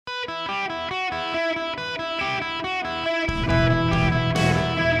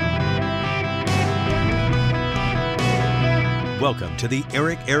Welcome to the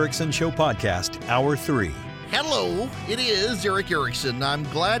Eric Erickson Show Podcast, Hour 3. Hello, it is Eric Erickson. I'm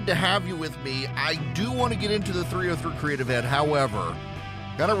glad to have you with me. I do want to get into the 303 Creative Ed. However,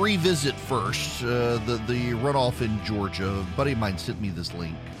 got to revisit first the runoff in Georgia. A buddy of mine sent me this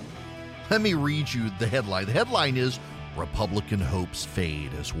link. Let me read you the headline. The headline is, Republican hopes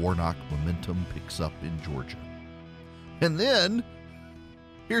fade as Warnock momentum picks up in Georgia. And then,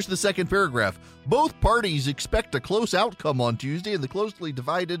 here's the second paragraph. Both parties expect a close outcome on Tuesday in the closely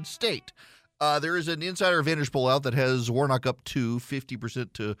divided state. There is an Insider Advantage poll out that has Warnock up to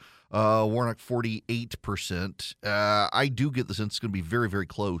 50% to Warnock 48%. I do get the sense it's going to be very, very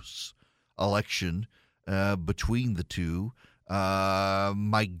close election between the two.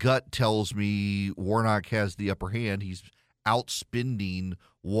 My gut tells me Warnock has the upper hand. He's outspending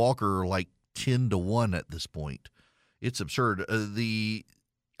Walker like 10-1 at this point. It's absurd.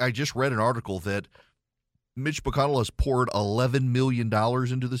 I just read an article that Mitch McConnell has poured $11 million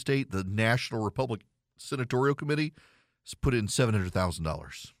into the state. The National Republican Senatorial Committee has put in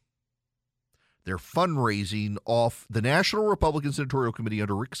 $700,000. They're fundraising off the National Republican Senatorial Committee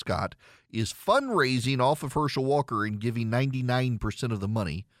under Rick Scott is fundraising off of Herschel Walker and giving 99% of the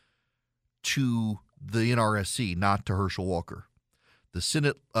money to the NRSC, not to Herschel Walker. The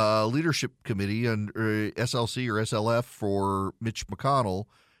Senate Leadership Committee under SLC or SLF for Mitch McConnell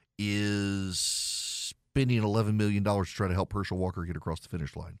is spending $11 million to try to help Herschel Walker get across the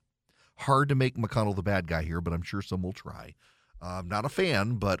finish line. Hard to make McConnell the bad guy here, but I'm sure some will try. I'm not a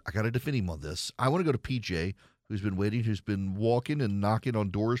fan, but I got to defend him on this. I want to go to PJ, who's been waiting, who's been walking and knocking on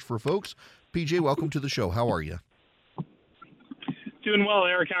doors for folks. PJ, welcome to the show. How are you? Doing well,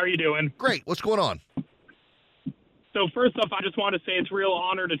 Eric. How are you doing? Great. What's going on? So first off, I just want to say it's a real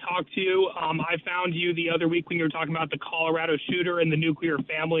honor to talk to you. I found you the other week when you were talking about the Colorado shooter and the nuclear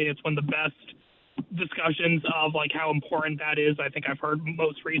family. It's one of the best discussions of like how important that is. I think I've heard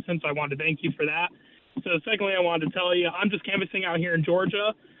most recent, so I wanted to thank you for that. So secondly, I wanted to tell you, I'm just canvassing out here in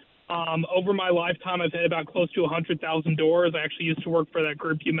Georgia. Over my lifetime, I've hit about close to 100,000 doors. I actually used to work for that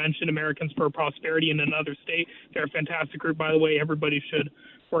group you mentioned, Americans for Prosperity, in another state. They're a fantastic group, by the way. Everybody should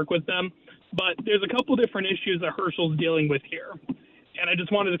work with them. But there's a couple different issues that Herschel's dealing with here, and I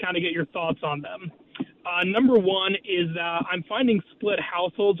just wanted to kind of get your thoughts on them. Number one is that I'm finding split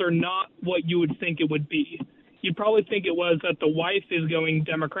households are not what you would think it would be. You'd probably think it was that the wife is going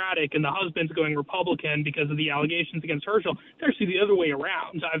Democratic and the husband's going Republican because of the allegations against Herschel. It's actually the other way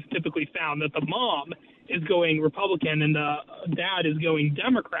around. I've typically found that the mom is going Republican and the dad is going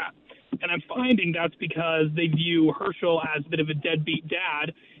Democrat. And I'm finding that's because they view Herschel as a bit of a deadbeat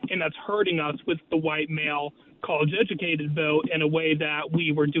dad, and that's hurting us with the white male college-educated vote in a way that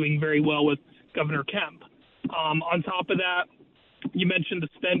we were doing very well with Governor Kemp. On top of that, you mentioned the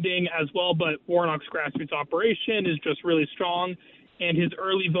spending as well, but Warnock's grassroots operation is just really strong, and his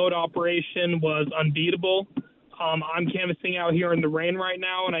early vote operation was unbeatable. I'm canvassing out here in the rain right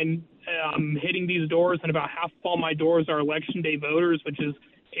now, and I'm hitting these doors, and about half of all my doors are Election Day voters, which is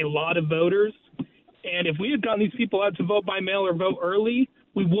a lot of voters. And if we had gotten these people out to vote by mail or vote early,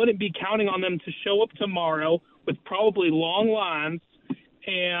 we wouldn't be counting on them to show up tomorrow with probably long lines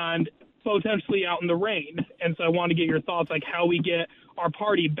and potentially out in the rain. And so I want to get your thoughts, like how we get our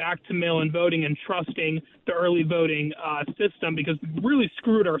party back to mail-in voting and trusting the early voting system, because we really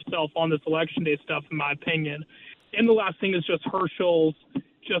screwed ourselves on this Election Day stuff, in my opinion. And the last thing is just Herschel's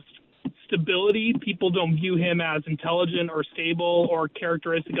just stability. People don't view him as intelligent or stable or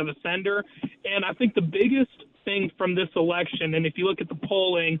characteristic of a senator. And I think the biggest thing from this election, and if you look at the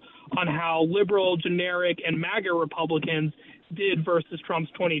polling on how liberal, generic, and MAGA Republicans did versus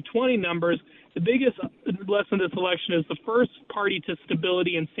Trump's 2020 numbers, the biggest lesson of this election is the first party to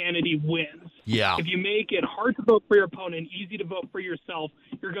stability and sanity wins. Yeah. If you make it hard to vote for your opponent, easy to vote for yourself,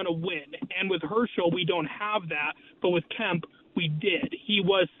 you're going to win. And with Herschel, we don't have that. But with Kemp, we did. He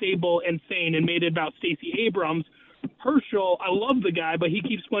was stable and sane and made it about Stacey Abrams. Herschel, I love the guy, but he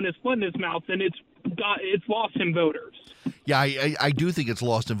keeps putting his foot in his mouth, and it's lost him voters. Yeah, I do think it's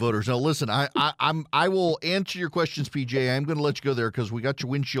lost in voters. Now, listen, I will answer your questions, PJ. I'm going to let you go there because we got your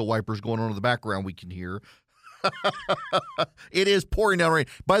windshield wipers going on in the background we can hear. It is pouring down rain.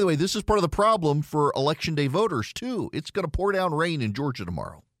 By the way, this is part of the problem for Election Day voters, too. It's going to pour down rain in Georgia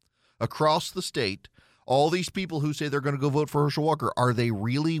tomorrow. Across the state, all these people who say they're going to go vote for Herschel Walker, are they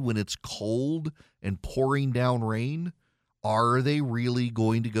really, when it's cold and pouring down rain, are they really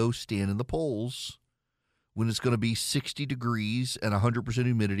going to go stand in the polls when it's going to be 60 degrees and 100%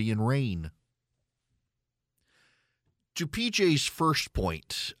 humidity and rain? To PJ's first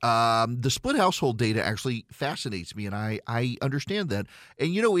point, the split household data actually fascinates me, and I understand that.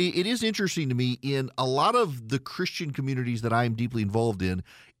 And, it is interesting to me in a lot of the Christian communities that I'm deeply involved in,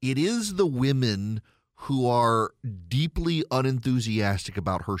 it is the women who are deeply unenthusiastic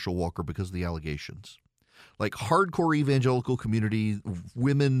about Herschel Walker because of the allegations. Like hardcore evangelical community,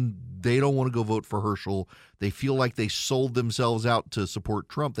 women, they don't want to go vote for Herschel. They feel like they sold themselves out to support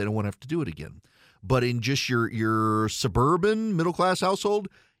Trump. They don't want to have to do it again. But in just your suburban middle-class household,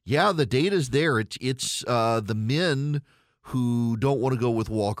 yeah, the data's there. It's the men who don't want to go with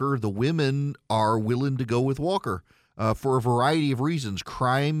Walker. The women are willing to go with Walker for a variety of reasons.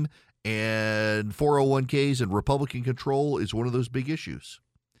 Crime and 401ks and Republican control is one of those big issues.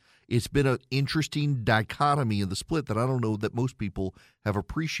 It's been an interesting dichotomy in the split that I don't know that most people have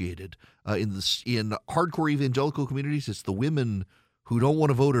appreciated. In hardcore evangelical communities, it's the women who don't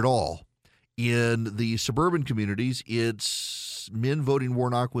want to vote at all. In the suburban communities, it's men voting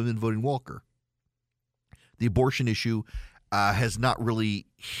Warnock, women voting Walker. The abortion issue has not really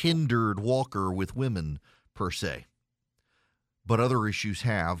hindered Walker with women per se, but other issues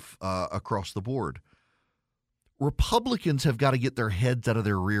have across the board. Republicans have got to get their heads out of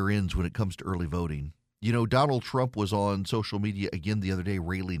their rear ends when it comes to early voting. Donald Trump was on social media again the other day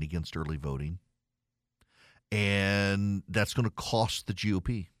railing against early voting, and that's going to cost the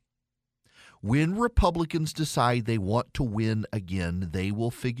GOP. When Republicans decide they want to win again, they will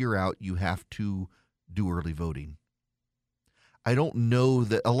figure out you have to do early voting. I don't know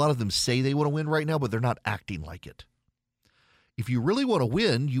that a lot of them say they want to win right now, but they're not acting like it. If you really want to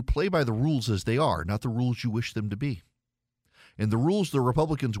win, you play by the rules as they are, not the rules you wish them to be. And the rules the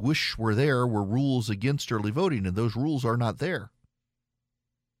Republicans wish were there were rules against early voting, and those rules are not there.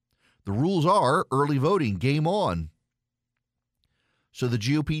 The rules are early voting, game on. So the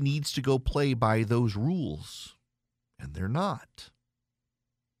GOP needs to go play by those rules, and they're not.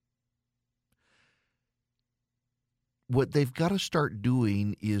 What they've got to start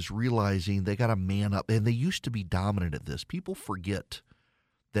doing is realizing they got to man up, and they used to be dominant at this. People forget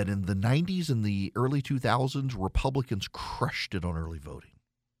that in the 90s and the early 2000s, Republicans crushed it on early voting.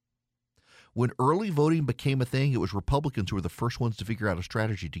 When early voting became a thing, it was Republicans who were the first ones to figure out a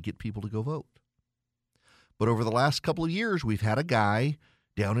strategy to get people to go vote. But over the last couple of years, we've had a guy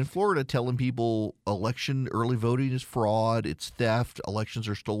down in Florida telling people election early voting is fraud, it's theft, elections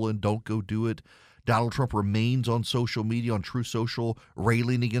are stolen, don't go do it. Donald Trump remains on social media, on True Social,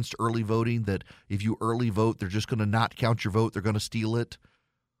 railing against early voting, that if you early vote, they're just going to not count your vote, they're going to steal it.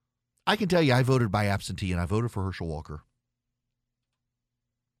 I can tell you I voted by absentee, and I voted for Herschel Walker.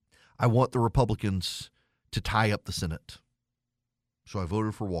 I want the Republicans to tie up the Senate, so I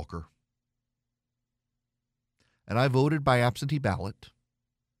voted for Walker. And I voted by absentee ballot.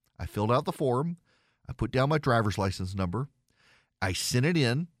 I filled out the form. I put down my driver's license number. I sent it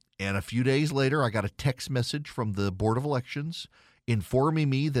in, and a few days later, I got a text message from the Board of Elections informing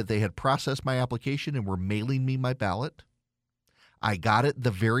me that they had processed my application and were mailing me my ballot. I got it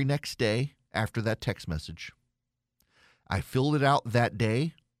the very next day after that text message. I filled it out that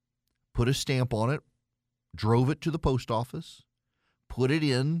day, put a stamp on it, drove it to the post office, put it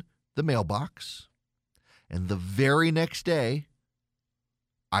in the mailbox, and the very next day,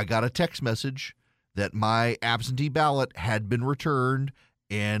 I got a text message that my absentee ballot had been returned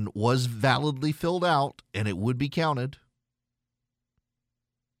and was validly filled out, and it would be counted.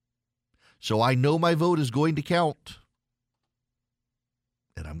 So I know my vote is going to count,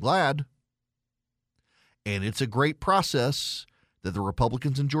 and I'm glad. And it's a great process that the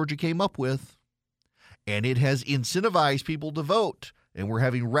Republicans in Georgia came up with, and it has incentivized people to vote. And we're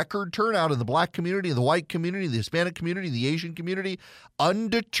having record turnout in the black community, the white community, the Hispanic community, the Asian community.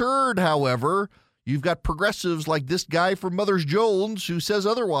 Undeterred, however, you've got progressives like this guy from Mothers Jones who says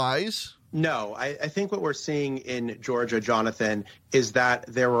otherwise. No, I think what we're seeing in Georgia, Jonathan, is that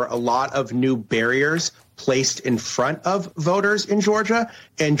there were a lot of new barriers placed in front of voters in Georgia,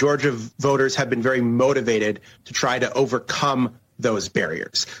 and Georgia voters have been very motivated to try to overcome those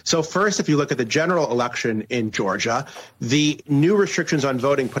barriers. So first, if you look at the general election in Georgia, the new restrictions on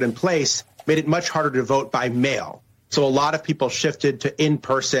voting put in place made it much harder to vote by mail. So a lot of people shifted to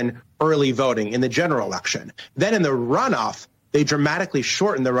in-person early voting in the general election. Then in the runoff, they dramatically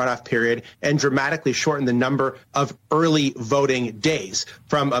shortened the runoff period and dramatically shortened the number of early voting days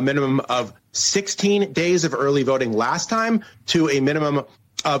from a minimum of 16 days of early voting last time to a minimum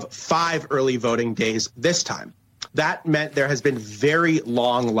of 5 early voting days this time. That meant there has been very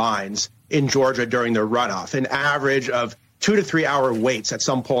long lines in Georgia during the runoff, an average of 2 to 3 hour waits at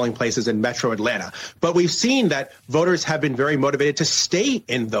some polling places in metro Atlanta. But we've seen that voters have been very motivated to stay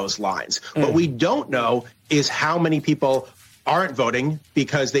in those lines. What we don't know is how many people aren't voting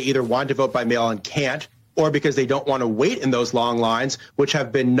because they either want to vote by mail and can't, or because they don't want to wait in those long lines, which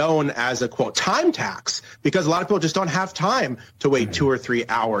have been known as a, quote, time tax, because a lot of people just don't have time to wait 2 or 3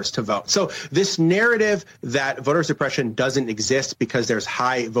 hours to vote. So this narrative that voter suppression doesn't exist because there's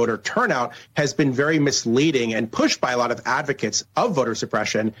high voter turnout has been very misleading and pushed by a lot of advocates of voter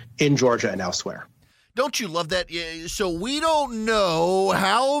suppression in Georgia and elsewhere. Don't you love that? So we don't know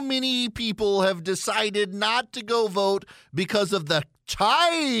how many people have decided not to go vote because of the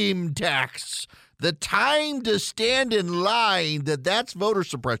time tax. The time to stand in line, that's voter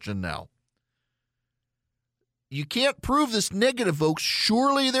suppression now. You can't prove this negative, folks.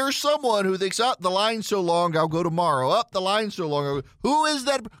 Surely there's someone who thinks, the line's so long, I'll go tomorrow. The line's so long. Who is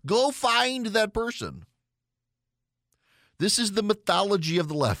that? Go find that person. This is the mythology of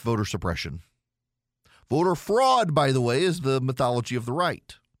the left, voter suppression. Voter fraud, by the way, is the mythology of the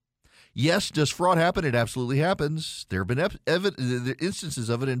right. Yes, does fraud happen? It absolutely happens. There have been instances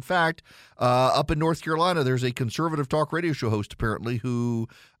of it. In fact, up in North Carolina, there's a conservative talk radio show host, apparently, who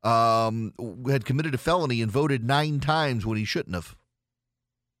had committed a felony and voted 9 times when he shouldn't have.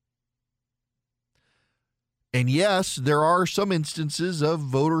 And yes, there are some instances of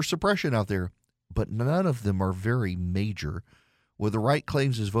voter suppression out there, but none of them are very major. Where the right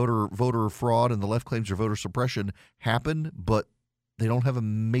claims is voter fraud and the left claims are voter suppression happen, but they don't have a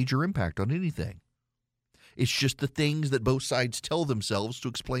major impact on anything. It's just the things that both sides tell themselves to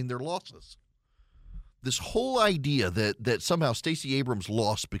explain their losses. This whole idea that somehow Stacey Abrams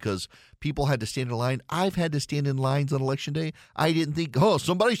lost because people had to stand in line. I've had to stand in lines on Election Day. I didn't think,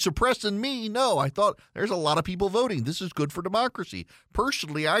 somebody's suppressing me. No, I thought there's a lot of people voting. This is good for democracy.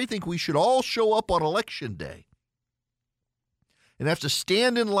 Personally, I think we should all show up on Election Day and have to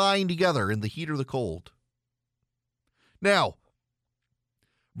stand in line together in the heat or the cold. Now,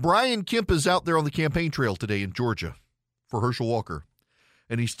 Brian Kemp is out there on the campaign trail today in Georgia for Herschel Walker,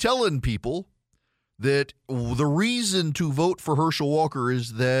 and he's telling people that the reason to vote for Herschel Walker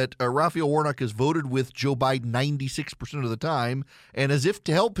is that Raphael Warnock has voted with Joe Biden 96% of the time, and as if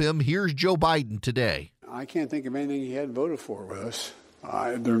to help him, here's Joe Biden today. I can't think of anything he hadn't voted for with us.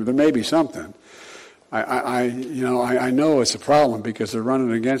 There may be something. I know it's a problem because they're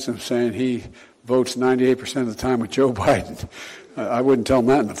running against him saying he votes 98% of the time with Joe Biden. I wouldn't tell him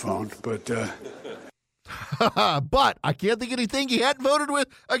that on the phone, but... But I can't think of anything he hadn't voted with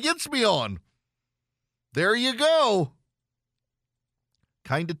against me on. There you go.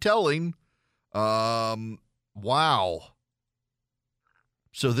 Kind of telling. Wow.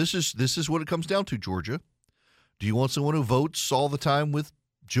 So this is what it comes down to, Georgia. Do you want someone who votes all the time with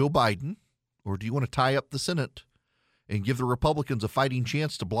Joe Biden, or do you want to tie up the Senate and give the Republicans a fighting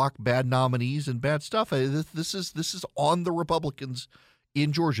chance to block bad nominees and bad stuff? This is on the Republicans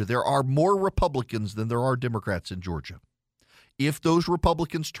in Georgia. There are more Republicans than there are Democrats in Georgia. If those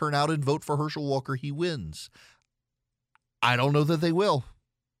Republicans turn out and vote for Herschel Walker, he wins. I don't know that they will.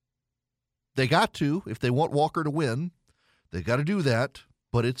 They got to. If they want Walker to win, they got to do that,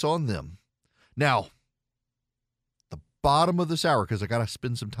 but it's on them. Now, the bottom of this hour, because I got to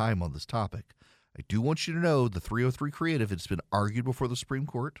spend some time on this topic, I do want you to know the 303 Creative, it's been argued before the Supreme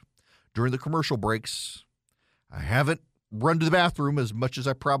Court. During the commercial breaks, I haven't run to the bathroom as much as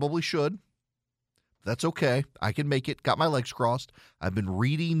I probably should. That's okay. I can make it. Got my legs crossed. I've been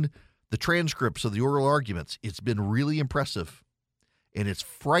reading the transcripts of the oral arguments. It's been really impressive, and it's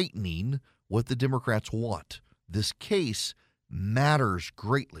frightening what the Democrats want. This case matters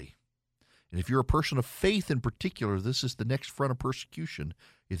greatly. And if you're a person of faith in particular, this is the next front of persecution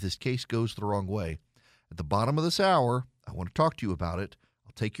if this case goes the wrong way. At the bottom of this hour, I want to talk to you about it.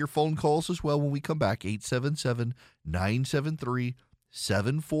 I'll take your phone calls as well when we come back,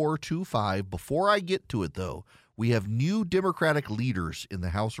 877-973-7425. Before I get to it, though, we have new Democratic leaders in the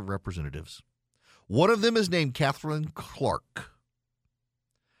House of Representatives. One of them is named Catherine Clark,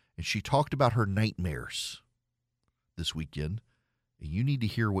 and she talked about her nightmares this weekend. You need to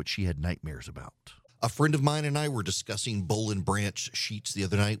hear what she had nightmares about. A friend of mine and I were discussing Boll and Branch sheets the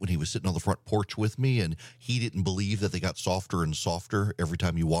other night when he was sitting on the front porch with me, and he didn't believe that they got softer and softer every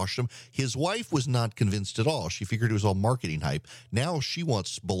time you washed them. His wife was not convinced at all. She figured it was all marketing hype. Now she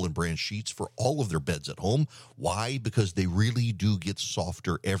wants Boll and Branch sheets for all of their beds at home. Why? Because they really do get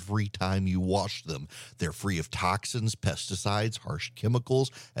softer every time you wash them. They're free of toxins, pesticides, harsh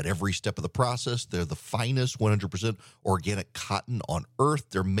chemicals at every step of the process. They're the finest 100% organic cotton on earth.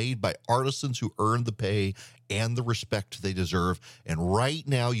 They're made by artisans who earned the the pay and the respect they deserve. And right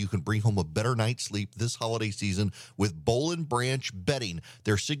now, you can bring home a better night's sleep this holiday season with Boll & Branch bedding.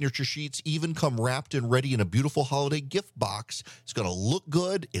 Their signature sheets even come wrapped and ready in a beautiful holiday gift box. It's going to look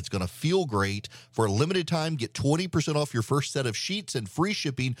good. It's going to feel great. For a limited time, get 20% off your first set of sheets and free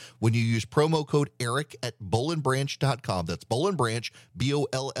shipping when you use promo code ERIC at bollandbranch.com. That's Boll & Branch,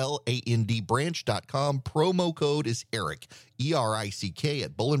 BOLLAND branch.com. Promo code is ERIC, ERICK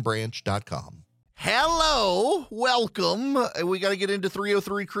at bollandbranch.com. Hello, welcome. We got to get into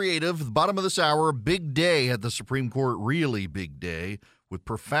 303 Creative. The bottom of this hour, big day at the Supreme Court, really big day with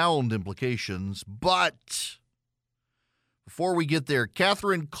profound implications. But before we get there,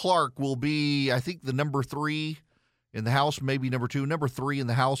 Catherine Clark will be, I think, the number 3 in the House, maybe number 2, number 3 in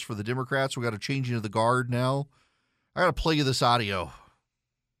the House for the Democrats. We got a changing of the guard now. I got to play you this audio.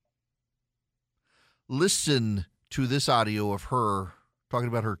 Listen to this audio of her talking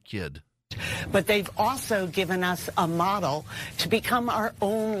about her kid. But they've also given us a model to become our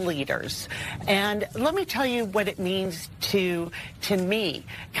own leaders. And let me tell you what it means to me,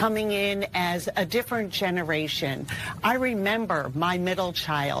 coming in as a different generation. I remember my middle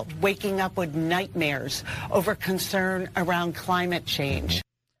child waking up with nightmares over concern around climate change.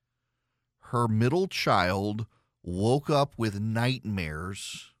 Her middle child woke up with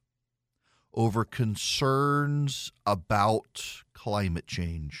nightmares over concerns about climate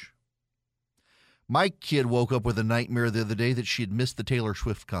change. My kid woke up with a nightmare the other day that she had missed the Taylor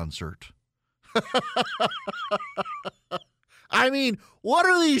Swift concert. I mean, what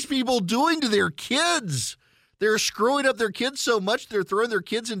are these people doing to their kids? They're screwing up their kids so much they're throwing their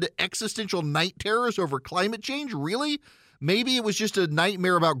kids into existential night terrors over climate change? Really? Maybe it was just a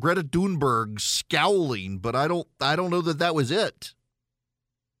nightmare about Greta Thunberg scowling, but I don't know that was it.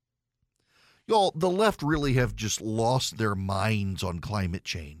 Y'all, the left really have just lost their minds on climate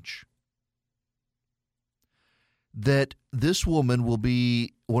change. That this woman will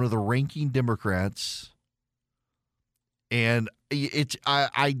be one of the ranking Democrats, and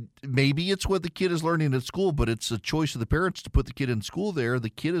maybe it's what the kid is learning at school, but it's a choice of the parents to put the kid in school there. The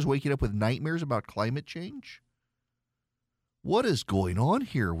kid is waking up with nightmares about climate change. What is going on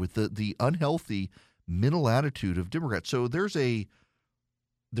here with the unhealthy mental attitude of Democrats? So there's a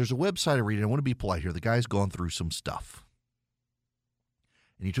website I'm reading. I want to be polite here. The guy's gone through some stuff.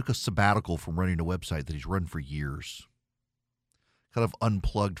 And he took a sabbatical from running a website that he's run for years. Kind of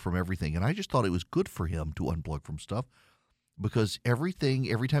unplugged from everything. And I just thought it was good for him to unplug from stuff because every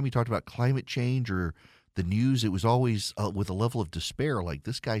time he talked about climate change or the news, it was always with a level of despair, like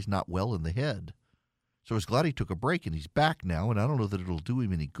this guy's not well in the head. So I was glad he took a break and he's back now, and I don't know that it'll do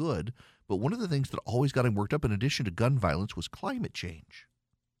him any good. But one of the things that always got him worked up in addition to gun violence was climate change.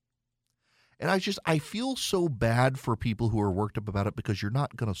 And I feel so bad for people who are worked up about it because you're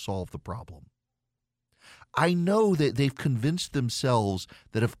not going to solve the problem. I know that they've convinced themselves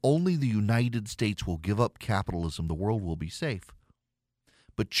that if only the United States will give up capitalism, the world will be safe.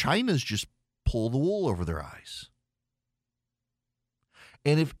 But China's just pull the wool over their eyes.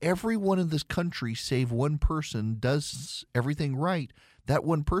 And if everyone in this country, save one person, does everything right, that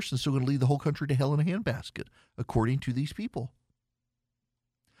one person is still going to lead the whole country to hell in a handbasket, according to these people.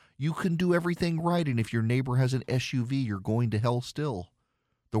 You can do everything right, and if your neighbor has an SUV, you're going to hell still.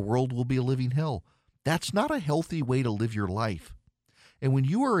 The world will be a living hell. That's not a healthy way to live your life. And when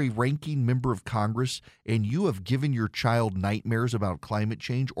you are a ranking member of Congress and you have given your child nightmares about climate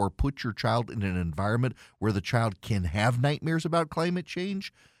change or put your child in an environment where the child can have nightmares about climate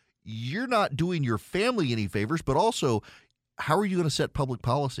change, you're not doing your family any favors, but also, how are you going to set public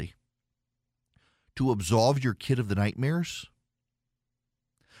policy? To absolve your kid of the nightmares?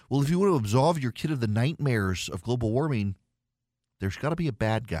 Well, if you want to absolve your kid of the nightmares of global warming, there's got to be a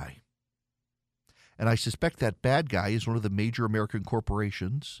bad guy. And I suspect that bad guy is one of the major American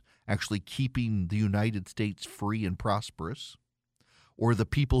corporations actually keeping the United States free and prosperous, or the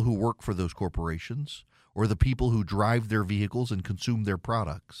people who work for those corporations, or the people who drive their vehicles and consume their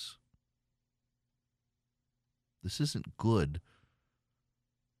products. This isn't good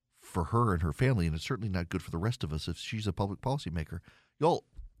for her and her family, and it's certainly not good for the rest of us if she's a public policymaker. Y'all,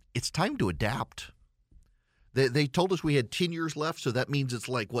 it's time to adapt. They told us we had 10 years left, so that means it's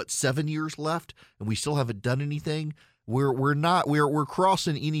 7 years left, and we still haven't done anything. We're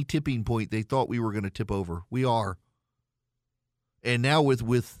crossing any tipping point they thought we were going to tip over. We are. And now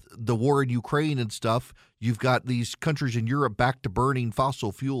with the war in Ukraine and stuff, you've got these countries in Europe back to burning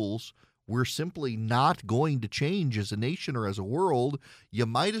fossil fuels. We're simply not going to change as a nation or as a world. You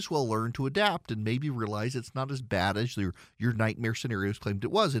might as well learn to adapt and maybe realize it's not as bad as your nightmare scenarios claimed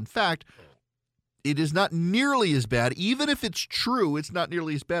it was. In fact, it is not nearly as bad. Even if it's true, it's not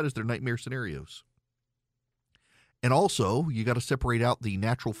nearly as bad as their nightmare scenarios. And also, you got to separate out the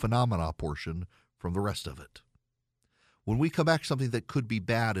natural phenomena portion from the rest of it. When we come back, something that could be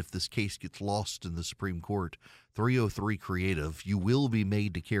bad if this case gets lost in the Supreme Court, 303 Creative, you will be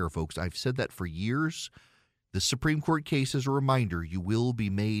made to care, folks. I've said that for years. The Supreme Court case is a reminder you will be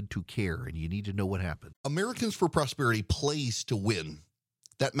made to care, and you need to know what happened. Americans for Prosperity plays to win.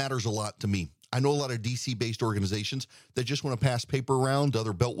 That matters a lot to me. I know a lot of D.C.-based organizations that just want to pass paper around to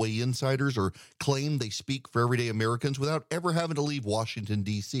other Beltway insiders or claim they speak for everyday Americans without ever having to leave Washington,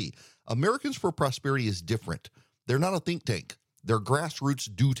 D.C. Americans for Prosperity is different. They're not a think tank. They're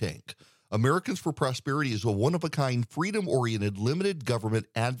grassroots do tank. Americans for Prosperity is a one-of-a-kind, freedom-oriented, limited government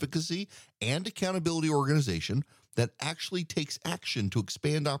advocacy and accountability organization that actually takes action to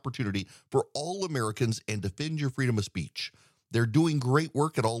expand opportunity for all Americans and defend your freedom of speech. They're doing great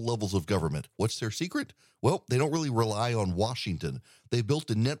work at all levels of government. What's their secret? Well, they don't really rely on Washington. They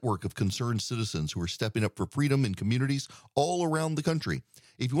built a network of concerned citizens who are stepping up for freedom in communities all around the country.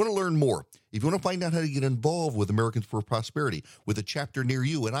 If you want to learn more, if you want to find out how to get involved with Americans for Prosperity with a chapter near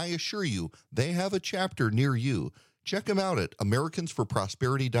you, and I assure you, they have a chapter near you, check them out at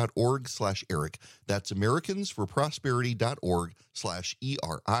americansforprosperity.org/Eric. That's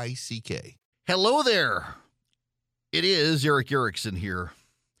americansforprosperity.org/ERICK. Hello there. It is Eric Erickson here.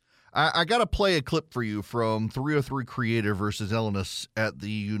 I got to play a clip for you from 303 Creative versus Elenis at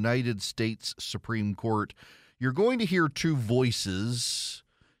the United States Supreme Court. You're going to hear two voices,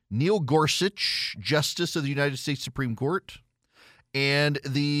 Neil Gorsuch, Justice of the United States Supreme Court, and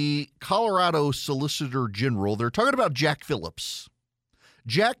the Colorado Solicitor General. They're talking about Jack Phillips.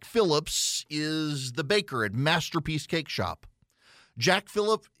 Jack Phillips is the baker at Masterpiece Cake Shop. Jack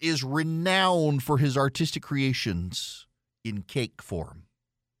Phillips is renowned for his artistic creations in cake form.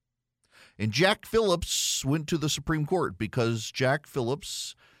 And Jack Phillips went to the Supreme Court because Jack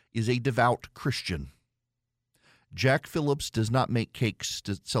Phillips is a devout Christian. Jack Phillips does not make cakes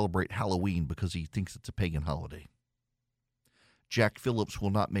to celebrate Halloween because he thinks it's a pagan holiday. Jack Phillips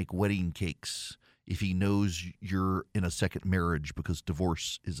will not make wedding cakes if he knows you're in a second marriage because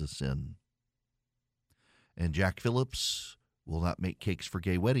divorce is a sin. And Jack Phillips will not make cakes for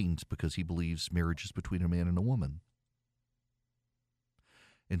gay weddings because he believes marriage is between a man and a woman.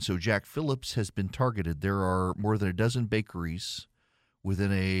 And so Jack Phillips has been targeted. There are more than a dozen bakeries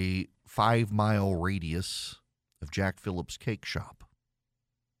within a 5-mile radius of Jack Phillips' cake shop.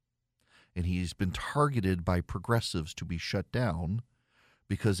 And he's been targeted by progressives to be shut down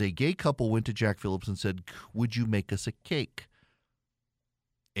because a gay couple went to Jack Phillips and said, "Would you make us a cake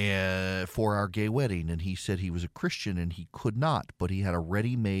for our gay wedding?" And he said he was a Christian and he could not, but he had a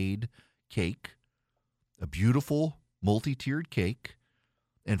ready-made cake, a beautiful multi-tiered cake,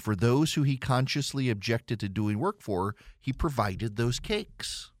 and for those who he consciously objected to doing work for, he provided those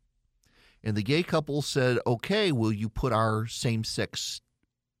cakes. And the gay couple said, "Okay, will you put our same-sex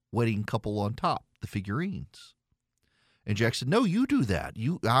wedding couple on top, the figurines?" And Jack said, "No, you do that.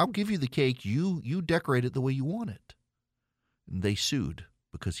 I'll give you the cake. You decorate it the way you want it." And they sued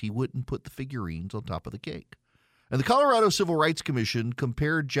because he wouldn't put the figurines on top of the cake. And the Colorado Civil Rights Commission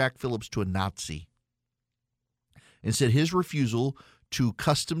compared Jack Phillips to a Nazi and said his refusal to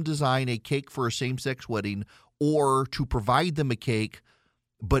custom design a cake for a same-sex wedding or to provide them a cake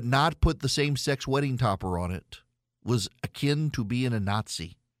but not put the same-sex wedding topper on it was akin to being a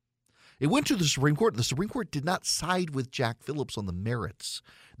Nazi. It went to the Supreme Court. The Supreme Court did not side with Jack Phillips on the merits.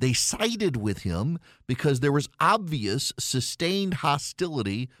 They sided with him because there was obvious, sustained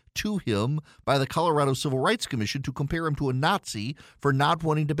hostility to him by the Colorado Civil Rights Commission to compare him to a Nazi for not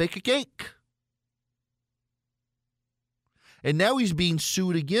wanting to bake a cake. And now he's being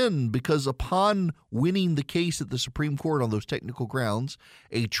sued again because upon winning the case at the Supreme Court on those technical grounds,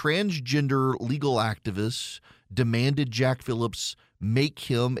 a transgender legal activist demanded Jack Phillips make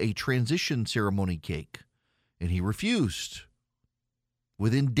him a transition ceremony cake, and he refused.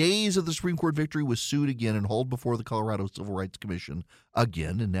 Within days of the Supreme Court victory, was sued again and hauled before the Colorado Civil Rights Commission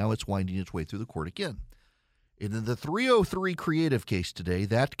again, and now it's winding its way through the court again. And in the 303 Creative case today,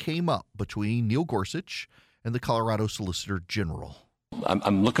 that came up between Neil Gorsuch and the Colorado Solicitor General.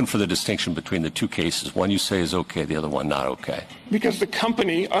 I'm looking for the distinction between the two cases. One you say is okay, the other one not okay. Because the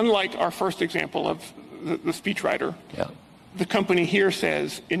company, unlike our first example of the speechwriter, the company here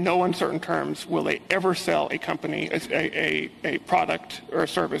says in no uncertain terms will they ever sell a company, a product or a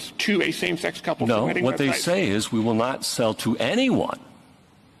service to a same-sex couple. No, what they say is we will not sell to anyone,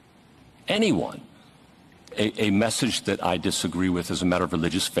 a message that I disagree with as a matter of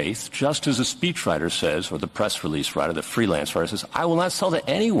religious faith, just as a speechwriter says, or the press release writer, the freelance writer says, I will not sell to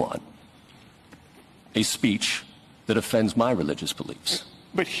anyone a speech that offends my religious beliefs.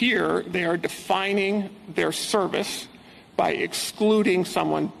 But here they are defining their service by excluding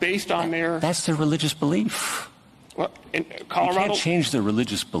someone based on their... That's their religious belief. Well, in Colorado... You can't change their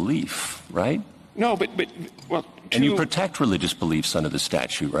religious belief, right? No, but And you protect religious beliefs under the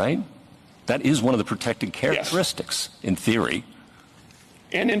statute, right? That is one of the protected characteristics, in theory.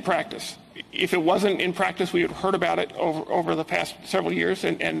 And in practice. If it wasn't in practice, we had heard about it over the past several years,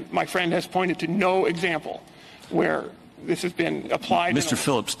 and my friend has pointed to no example where this has been applied. Mr.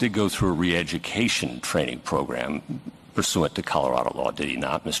 Phillips did go through a re-education training program pursuant to Colorado law, did he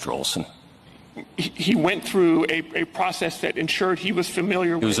not, Mr. Olson? He went through a process that ensured he was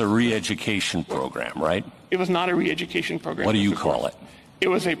familiar with... It was a re-education program, right? It was not a re-education program. What do you call it? It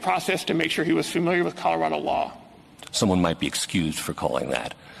was a process to make sure he was familiar with Colorado law. Someone might be excused for calling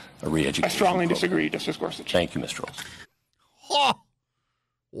that a re-education I strongly program. disagree, Justice Gorsuch. Thank you, Mr. Olson. Oh,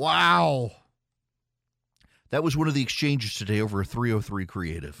 wow. That was one of the exchanges today over a 303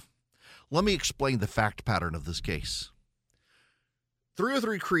 Creative. Let me explain the fact pattern of this case.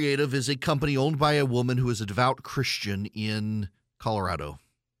 303 Creative is a company owned by a woman who is a devout Christian in Colorado.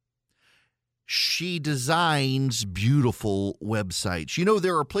 She designs beautiful websites. You know,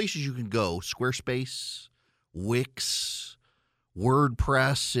 there are places you can go, Squarespace, Wix,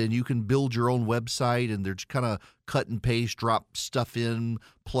 WordPress, and you can build your own website, and there's kind of cut and paste, drop stuff in,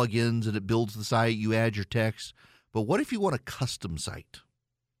 plugins, and it builds the site. You add your text. But what if you want a custom site?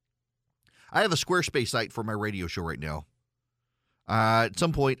 I have a Squarespace site for my radio show right now. At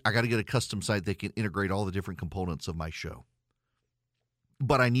some point, I got to get a custom site that can integrate all the different components of my show.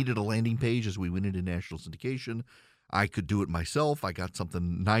 But I needed a landing page as we went into national syndication. I could do it myself. I got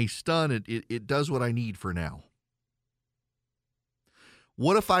something nice done. It does what I need for now.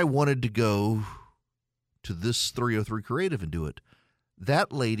 What if I wanted to go to this 303 Creative and do it?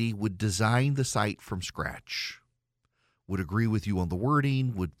 That lady would design the site from scratch, would agree with you on the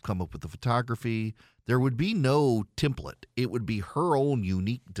wording, would come up with the photography. There would be no template. It would be her own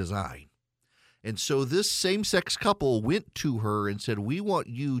unique design. And so this same-sex couple went to her and said, we want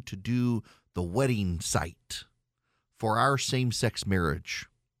you to do the wedding site for our same-sex marriage.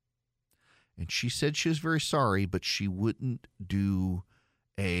 And she said she was very sorry, but she wouldn't do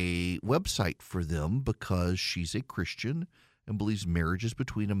a website for them because she's a Christian and believes marriage is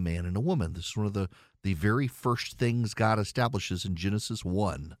between a man and a woman. This is one of the very first things God establishes in Genesis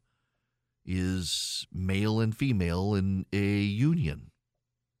 1 is male and female in a union.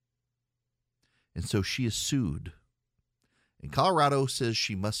 And so she is sued. And Colorado says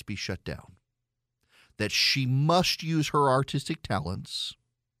she must be shut down, that she must use her artistic talents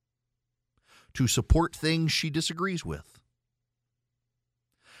to support things she disagrees with.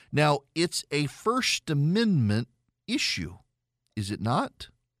 Now, it's a First Amendment issue, is it not?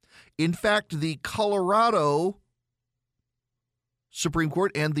 In fact, the Colorado Supreme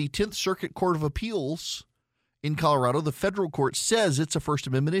Court and the 10th Circuit Court of Appeals in Colorado, the federal court, says it's a First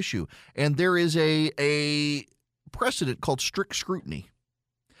Amendment issue. And there is a precedent called strict scrutiny.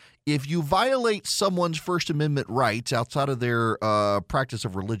 If you violate someone's First Amendment rights outside of their practice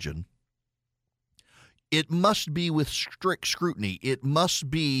of religion, it must be with strict scrutiny. It must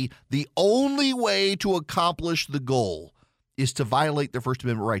be the only way to accomplish the goal is to violate their First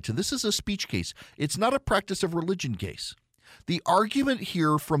Amendment rights. And this is a speech case. It's not a practice of religion case. The argument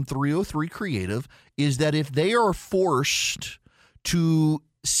here from 303 Creative is that if they are forced to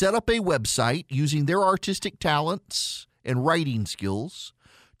set up a website using their artistic talents and writing skills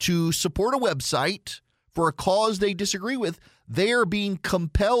to support a website for a cause they disagree with, they are being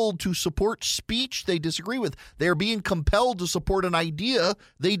compelled to support speech they disagree with. They are being compelled to support an idea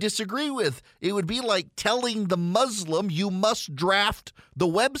they disagree with. It would be like telling the Muslim you must draft the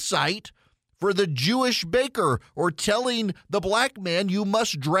website for the Jewish baker, or telling the black man you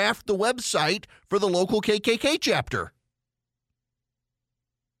must draft the website for the local KKK chapter.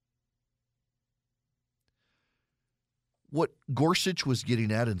 What Gorsuch was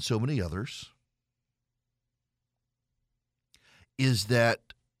getting at, and so many others, is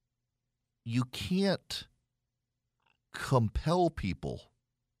that you can't compel people.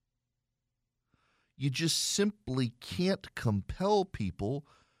 You just simply can't compel people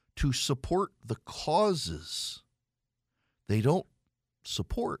to support the causes they don't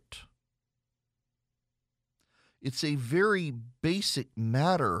support. It's a very basic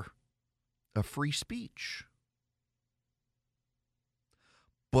matter of free speech.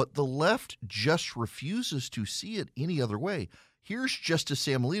 But the left just refuses to see it any other way. Here's Justice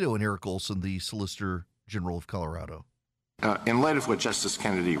Sam Alito and Eric Olson, the Solicitor General of Colorado. In light of what Justice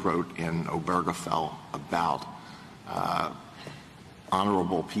Kennedy wrote in Obergefell about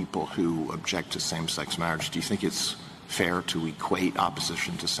honorable people who object to same-sex marriage, do you think it's fair to equate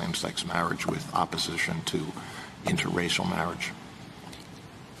opposition to same-sex marriage with opposition to interracial marriage?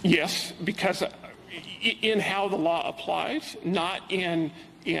 Yes, because in how the law applies, not in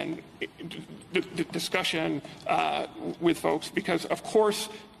discussion with folks, because of course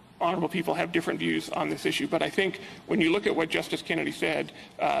honorable people have different views on this issue. But I think when you look at what Justice Kennedy said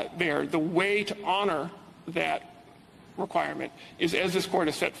there, the way to honor that requirement is, as this court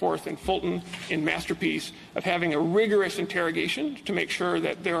has set forth in Fulton, in Masterpiece, of having a rigorous interrogation to make sure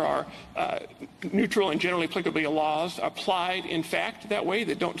that there are neutral and generally applicable laws applied in fact that way,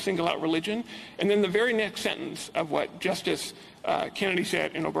 that don't single out religion. And then the very next sentence of what Justice Kennedy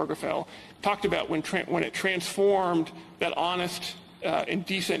said in Obergefell talked about when it transformed that honest and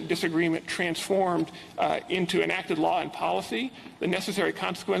decent disagreement transformed into enacted law and policy, the necessary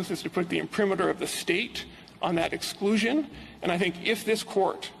consequences to put the imprimatur of the state on that exclusion. And I think if this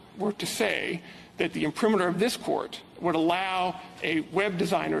court were to say that the imprimatur of this court would allow a web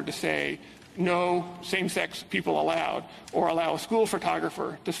designer to say no same-sex people allowed, or allow a school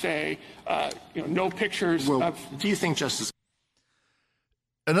photographer to say no pictures of... Do you think, Justice...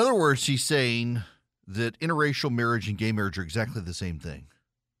 In other words, he's saying that interracial marriage and gay marriage are exactly the same thing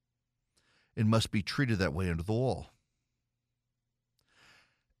and must be treated that way under the law.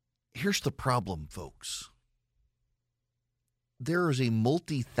 Here's the problem, folks. There is a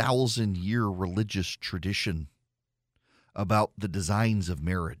multi-thousand-year religious tradition about the designs of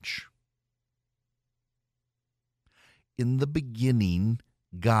marriage. In the beginning,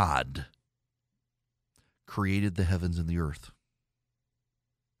 God created the heavens and the earth.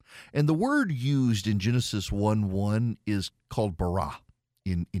 And the word used in Genesis 1:1 is called bara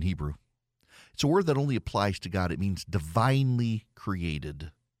in Hebrew. It's a word that only applies to God. It means divinely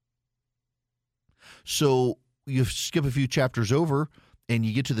created. So you skip a few chapters over and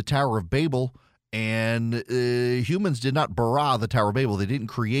you get to the Tower of Babel, and humans did not bara the Tower of Babel. They didn't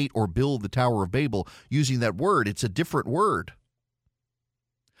create or build the Tower of Babel using that word. It's a different word.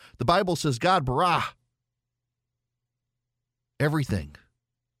 The Bible says God bara everything.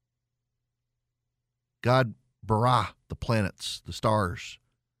 God bara the planets, the stars,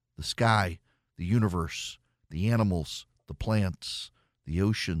 the sky, the universe, the animals, the plants, the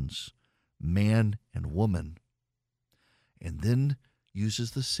oceans, man and woman, and then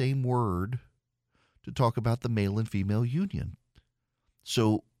uses the same word to talk about the male and female union.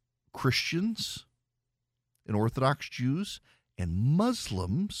 So Christians and Orthodox Jews and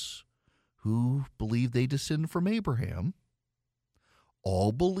Muslims who believe they descend from Abraham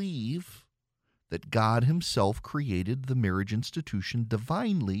all believe that God himself created the marriage institution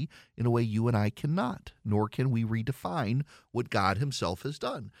divinely in a way you and I cannot, nor can we redefine what God himself has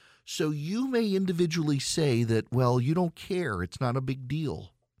done. So you may individually say that, well, you don't care, it's not a big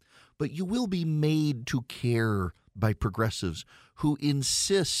deal. But you will be made to care by progressives who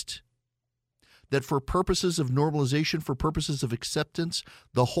insist that for purposes of normalization, for purposes of acceptance,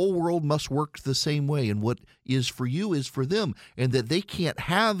 the whole world must work the same way, and what is for you is for them, and that they can't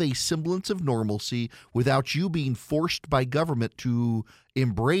have a semblance of normalcy without you being forced by government to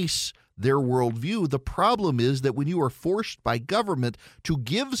embrace their worldview. The problem is that when you are forced by government to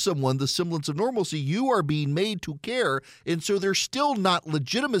give someone the semblance of normalcy, you are being made to care, and so there's still not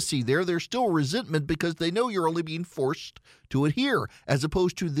legitimacy there. There's still resentment because they know you're only being forced to adhere, as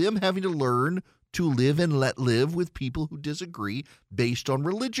opposed to them having to learn to live and let live with people who disagree based on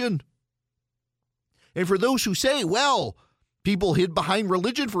religion. And for those who say, well, people hid behind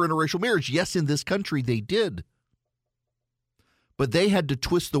religion for interracial marriage, yes, in this country they did. But they had to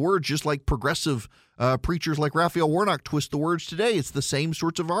twist the words just like progressive preachers like Raphael Warnock twist the words today. It's the same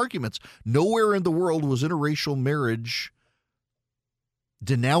sorts of arguments. Nowhere in the world was interracial marriage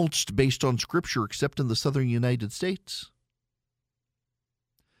denounced based on Scripture except in the southern United States,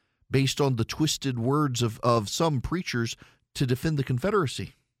 based on the twisted words of some preachers to defend the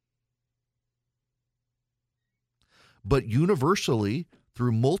Confederacy. But universally,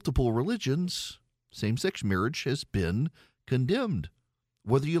 through multiple religions, same-sex marriage has been condemned,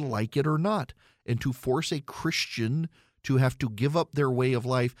 whether you like it or not. And to force a Christian to have to give up their way of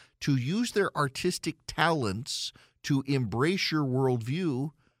life, to use their artistic talents to embrace your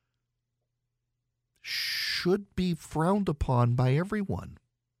worldview, should be frowned upon by everyone.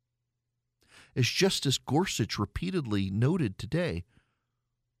 As Justice Gorsuch repeatedly noted today,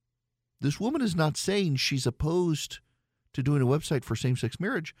 this woman is not saying she's opposed to doing a website for same-sex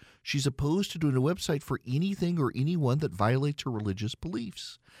marriage. She's opposed to doing a website for anything or anyone that violates her religious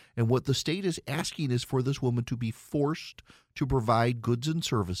beliefs. And what the state is asking is for this woman to be forced to provide goods and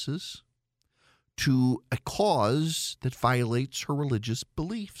services to a cause that violates her religious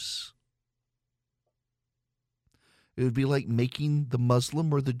beliefs. It would be like making the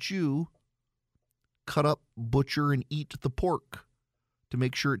Muslim or the Jew cut up, butcher, and eat the pork to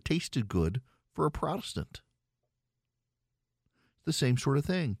make sure it tasted good for a Protestant. The same sort of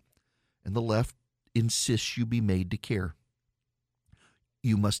thing. And the left insists you be made to care.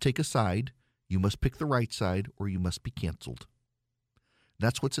 You must take a side, you must pick the right side, or you must be canceled.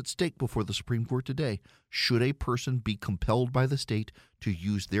 That's what's at stake before the Supreme Court today. Should a person be compelled by the state to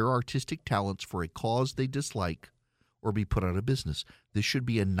use their artistic talents for a cause they dislike or be put out of business? This should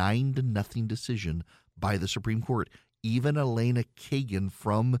be a 9-0 decision by the Supreme Court. Even Elena Kagan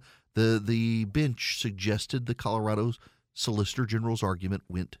from the bench suggested the Colorado Solicitor General's argument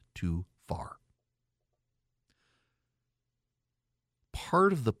went too far.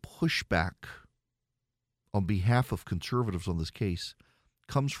 Part of the pushback on behalf of conservatives on this case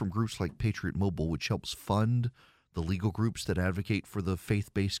comes from groups like Patriot Mobile, which helps fund the legal groups that advocate for the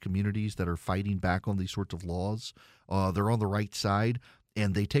faith-based communities that are fighting back on these sorts of laws. They're on the right side,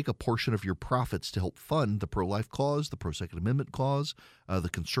 and they take a portion of your profits to help fund the pro-life cause, the pro-Second Amendment cause, the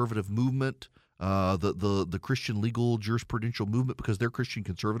conservative movement, the Christian legal jurisprudential movement, because they're Christian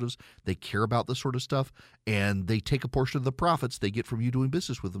conservatives. They care about this sort of stuff, and they take a portion of the profits they get from you doing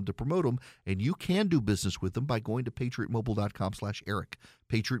business with them to promote them, and you can do business with them by going to patriotmobile.com/Eric,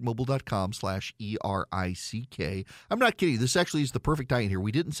 patriotmobile.com/ERICK. I'm not kidding. This actually is the perfect tie-in here.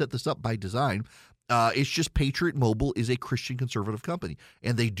 We didn't set this up by design. It's just Patriot Mobile is a Christian conservative company,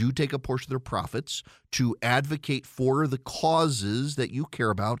 and they do take a portion of their profits to advocate for the causes that you care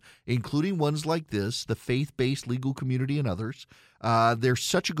about, including ones like this, the faith-based legal community and others. They're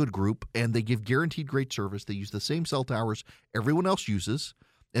such a good group, and they give guaranteed great service. They use the same cell towers everyone else uses,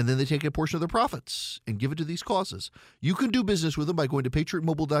 and then they take a portion of their profits and give it to these causes. You can do business with them by going to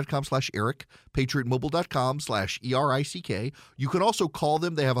patriotmobile.com/Eric, patriotmobile.com/ERICK. You can also call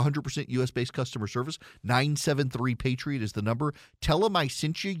them. They have 100% U.S.-based customer service. 973-PATRIOT is the number. Tell them I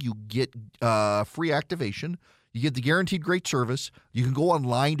sent you. You get free activation. You get the guaranteed great service. You can go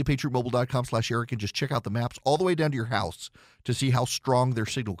online to patriotmobile.com/Eric and just check out the maps all the way down to your house to see how strong their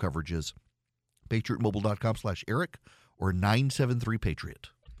signal coverage is. patriotmobile.com/Eric or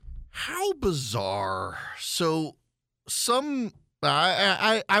 973-PATRIOT. How bizarre. So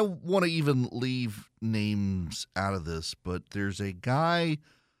I want to even leave names out of this, but there's a guy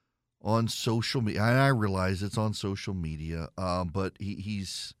on social media, and I realize it's on social media, but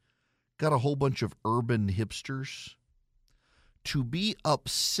he's got a whole bunch of urban hipsters to be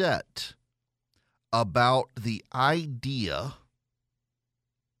upset about the idea,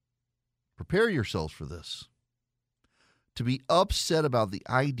 prepare yourselves for this, to be upset about the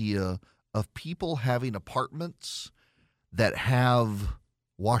idea of people having apartments that have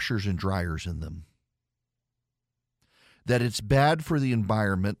washers and dryers in them. That it's bad for the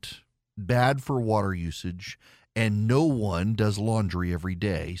environment, bad for water usage, and no one does laundry every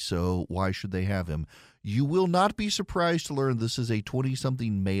day, so why should they have him? You will not be surprised to learn this is a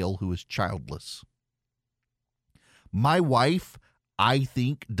 20-something male who is childless. My wife, I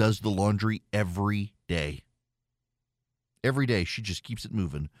think, does the laundry every day. Every day, she just keeps it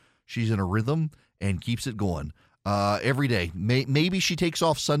moving. She's in a rhythm and keeps it going every day. Maybe she takes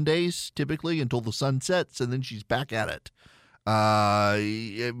off Sundays, typically, until the sun sets, and then she's back at it.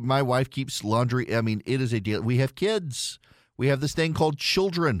 My wife keeps laundry. I mean, it is a deal. We have kids. We have this thing called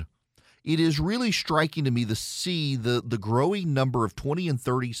children. It is really striking to me to see the growing number of 20 and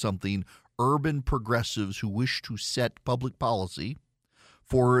 30-something urban progressives who wish to set public policy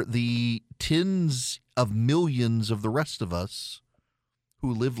for the tens of millions of the rest of us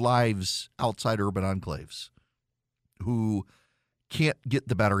who live lives outside urban enclaves, who can't get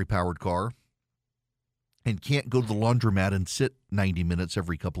the battery-powered car and can't go to the laundromat and sit 90 minutes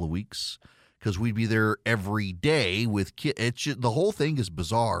every couple of weeks because we'd be there every day with kids. The whole thing is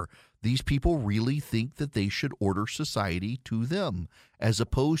bizarre. These people really think that they should order society to them as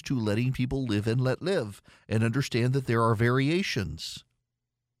opposed to letting people live and let live and understand that there are variations.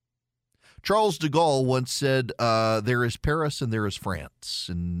 Charles de Gaulle once said, there is Paris and there is France,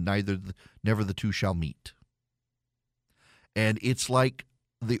 and never the two shall meet. And it's like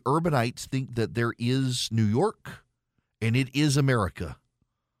the urbanites think that there is New York and it is America,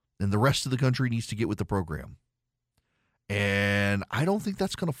 and the rest of the country needs to get with the program. And I don't think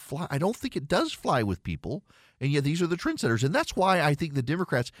that's going to fly. I don't think it does fly with people. And yet these are the trendsetters. And that's why I think the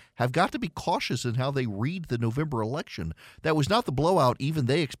Democrats have got to be cautious in how they read the November election. That was not the blowout even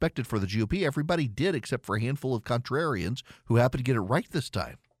they expected for the GOP. Everybody did except for a handful of contrarians who happened to get it right this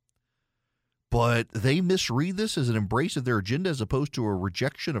time. But they misread this as an embrace of their agenda as opposed to a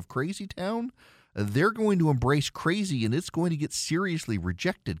rejection of Crazy Town. they're going to embrace crazy, and it's going to get seriously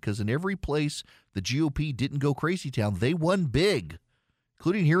rejected because in every place the GOP didn't go crazy town, they won big,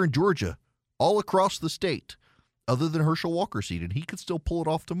 including here in Georgia, all across the state, other than Herschel Walker's seat, and he could still pull it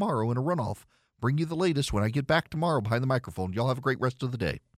off tomorrow in a runoff. Bring you the latest when I get back tomorrow behind the microphone. Y'all have a great rest of the day.